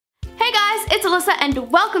it's Alyssa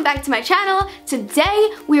and welcome back to my channel.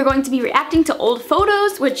 Today we are going to be reacting to old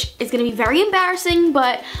photos, which is going to be very embarrassing,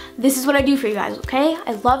 but this is what I do for you guys, okay?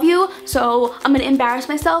 I love you, so I'm going to embarrass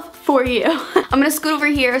myself for you. I'm going to scoot over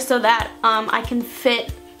here so that I can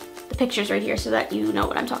fit the pictures right here so that you know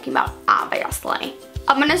what I'm talking about, obviously.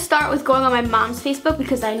 I'm going to start with going on my mom's Facebook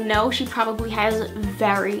because I know she probably has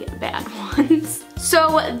very bad ones.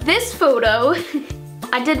 So this photo,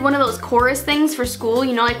 I did one of those chorus things for school,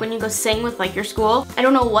 you know, like when you go sing with like your school. I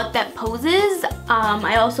don't know what that pose is.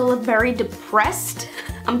 I also look very depressed.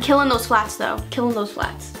 I'm killing those flats though, killing those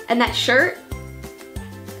flats. And that shirt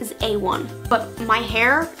is A1, but my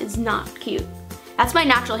hair is not cute. That's my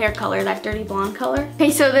natural hair color, that dirty blonde color.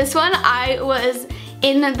 Okay, so this one, I was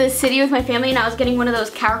in the city with my family and I was getting one of those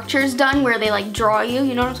characters done where they like draw you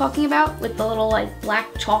know what I'm talking about? With the little like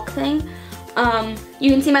black chalk thing. You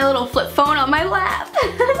can see my little flip phone on my lap.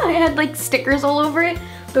 I had like stickers all over it.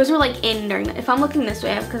 Those were like in during the, if I'm looking this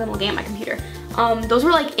way, because I'm looking at my computer. Those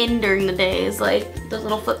were like in during the days, like those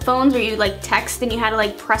little flip phones where you like text and you had to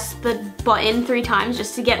like press the button 3 times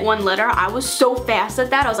just to get one letter. I was so fast at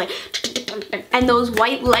that. I was like, and those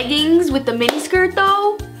white leggings with the mini skirt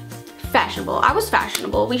though, fashionable. I was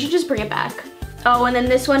fashionable. We should just bring it back. Oh, and then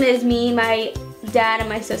this one is me, my dad, and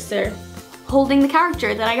my sister holding the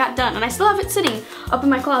character that I got done, and I still have it sitting up in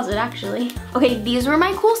my closet actually. Okay, these were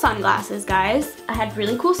my cool sunglasses, guys. I had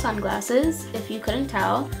really cool sunglasses, if you couldn't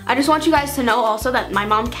tell. I just want you guys to know also that my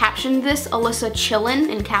mom captioned this Alyssa chillin'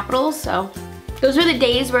 in capitals, so those were the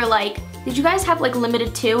days where like, did you guys have like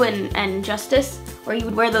Limited 2 and Justice, where you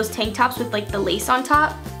would wear those tank tops with like the lace on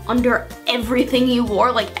top under everything you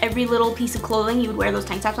wore, like every little piece of clothing you would wear those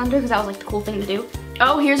tank tops under because that was like the cool thing to do.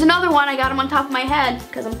 Oh, here's another one. I got them on top of my head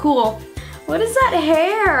because I'm cool. What is that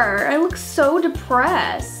hair? I look so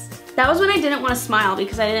depressed. That was when I didn't want to smile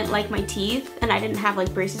because I didn't like my teeth and I didn't have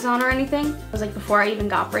like braces on or anything. It was like before I even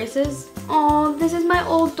got braces. Oh, this is my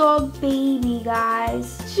old dog baby,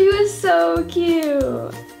 guys. She was so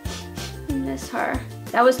cute. I miss her.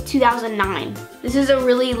 That was 2009. This is a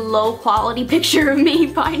really low quality picture of me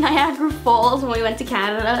by Niagara Falls when we went to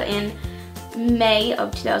Canada in May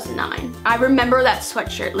of 2009. I remember that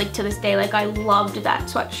sweatshirt like to this day. Like I loved that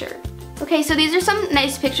sweatshirt. Okay, so these are some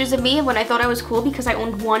nice pictures of me when I thought I was cool because I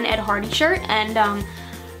owned one Ed Hardy shirt and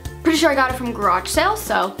pretty sure I got it from garage sale,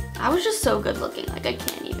 so I was just so good looking, like I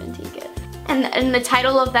can't even take it. And the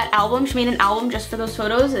title of that album, she made an album just for those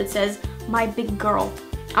photos. It says, My Big Girl.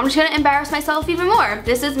 I'm just gonna embarrass myself even more.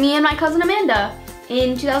 This is me and my cousin Amanda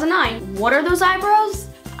in 2009. What are those eyebrows?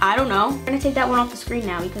 I don't know. I'm gonna take that one off the screen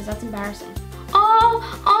now because that's embarrassing.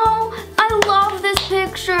 Oh, I love this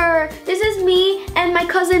picture. This is me and my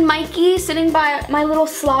cousin Mikey sitting by my little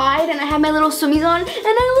slide and I have my little swimmies on and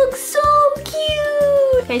I look so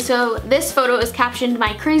cute. Okay, so this photo is captioned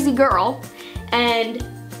My Crazy Girl and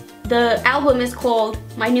the album is called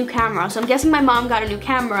My New Camera. So I'm guessing my mom got a new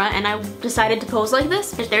camera and I decided to pose like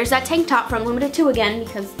this. There's that tank top from Limited 2 again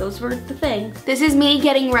because those were the thing. This is me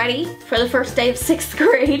getting ready for the first day of 6th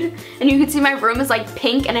grade. And you can see my room is like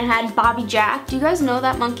pink and it had Bobby Jack. Do you guys know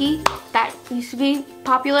that monkey? That used to be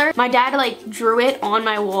popular. My dad like drew it on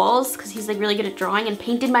my walls because he's like really good at drawing and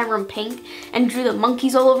painted my room pink and drew the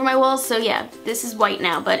monkeys all over my walls. So yeah, this is white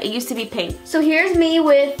now, but it used to be pink. So here's me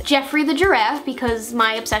with Jeffrey the giraffe because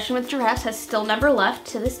my obsession with giraffes has still never left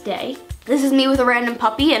to this day. This is me with a random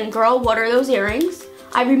puppy and girl, what are those earrings?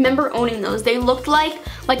 I remember owning those. They looked like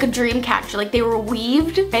a dream catcher, like they were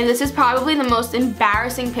weaved. And this is probably the most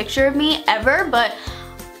embarrassing picture of me ever, but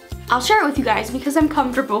I'll share it with you guys because I'm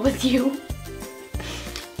comfortable with you.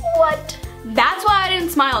 What? That's why I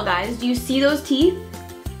didn't smile, guys. Do you see those teeth?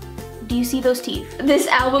 Do you see those teeth? This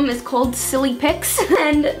album is called Silly Pics,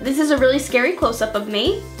 and this is a really scary close-up of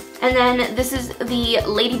me. And then this is the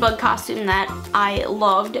ladybug costume that I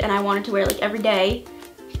loved and I wanted to wear like every day.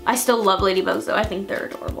 I still love ladybugs though, I think they're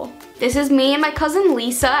adorable. This is me and my cousin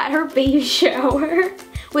Lisa at her baby shower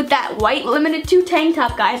with that white Limited 2 tank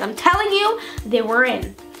top, guys. I'm telling you, they were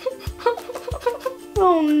in.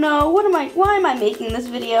 Oh no, why am I making this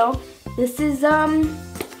video? This is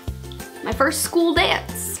my first school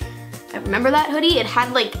dance. I remember that hoodie. It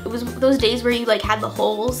had like, it was those days where you like had the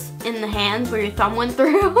holes in the hands where your thumb went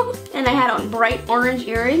through. And I had on bright orange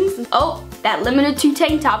earrings. Oh, that Limited 2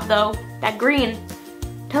 tank top though, that green.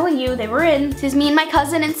 I'm telling you, they were in. This is me and my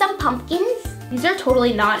cousin and some pumpkins. These are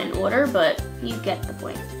totally not in order, but you get the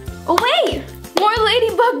point. Oh wait! More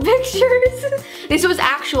ladybug pictures. This was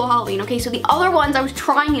actual Halloween. Okay, so the other ones I was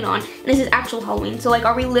trying it on, and this is actual Halloween. So like,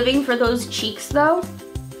 are we living for those cheeks though?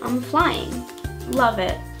 I'm flying. Love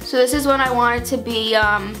it. So this is when I wanted to be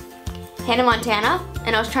Hannah Montana.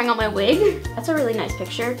 and I was trying on my wig. That's a really nice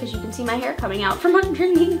picture because you can see my hair coming out from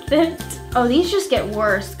underneath it. Oh, these just get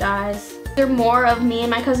worse, guys. They're more of me and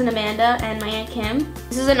my cousin Amanda and my Aunt Kim.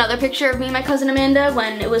 This is another picture of me and my cousin Amanda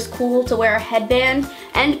when it was cool to wear a headband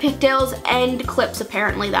and pigtails and clips.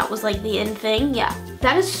 Apparently that was like the in thing. Yeah,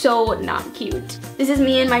 that is so not cute. This is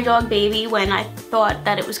me and my dog Baby when I thought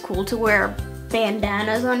that it was cool to wear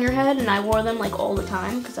bandanas on your head, and I wore them like all the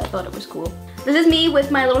time because I thought it was cool. This is me with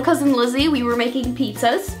my little cousin Lizzie. We were making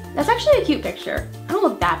pizzas. That's actually a cute picture. I don't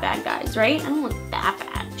look that bad, guys, right? I don't look that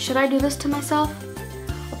bad. Should I do this to myself?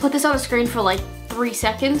 I'll put this on the screen for like 3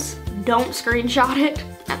 seconds. Don't screenshot it.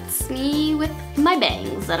 That's me with my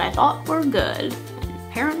bangs that I thought were good. And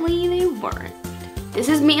apparently they weren't. This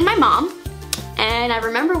is me and my mom. And I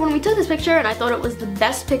remember when we took this picture and I thought it was the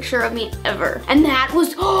best picture of me ever. And that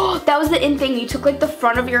was the in thing. You took like the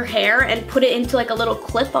front of your hair and put it into like a little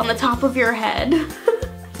clip on the top of your head.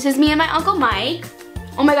 This is me and my Uncle Mike.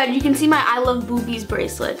 Oh my God, you can see my I Love Boobies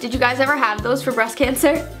bracelet. Did you guys ever have those for breast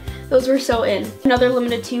cancer? Those were so in. Another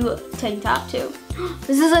limited 2 tank top too.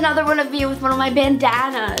 This is another one of me with one of my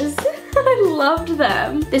bandanas. I loved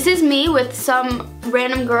them. This is me with some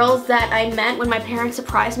random girls that I met when my parents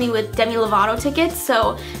surprised me with Demi Lovato tickets.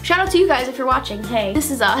 So shout out to you guys if you're watching. Hey,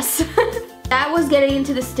 this is us. That was getting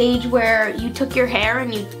into the stage where you took your hair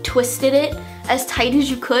and you twisted it as tight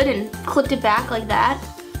as you could and clipped it back like that.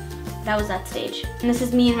 That was that stage. And this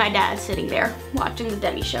is me and my dad sitting there watching the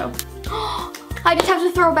Demi show. I just have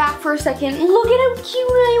to throw back for a second. Look at how cute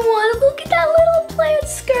I was. Look at that little plaid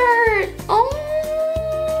skirt.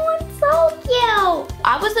 Oh, it's so cute.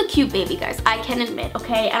 I was a cute baby, guys. I can admit,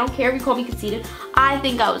 okay? I don't care if you call me conceited. I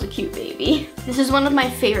think I was a cute baby. This is one of my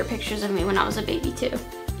favorite pictures of me when I was a baby too.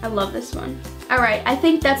 I love this one. All right, I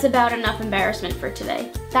think that's about enough embarrassment for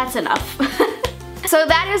today. That's enough. So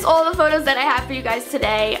that is all the photos that I have for you guys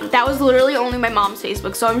today. That was literally only my mom's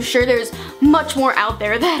Facebook, so I'm sure there's much more out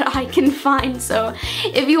there that I can find. So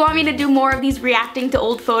if you want me to do more of these reacting to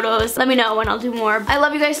old photos, let me know and I'll do more. I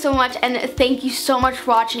love you guys so much and thank you so much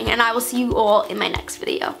for watching, and I will see you all in my next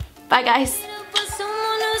video. Bye, guys.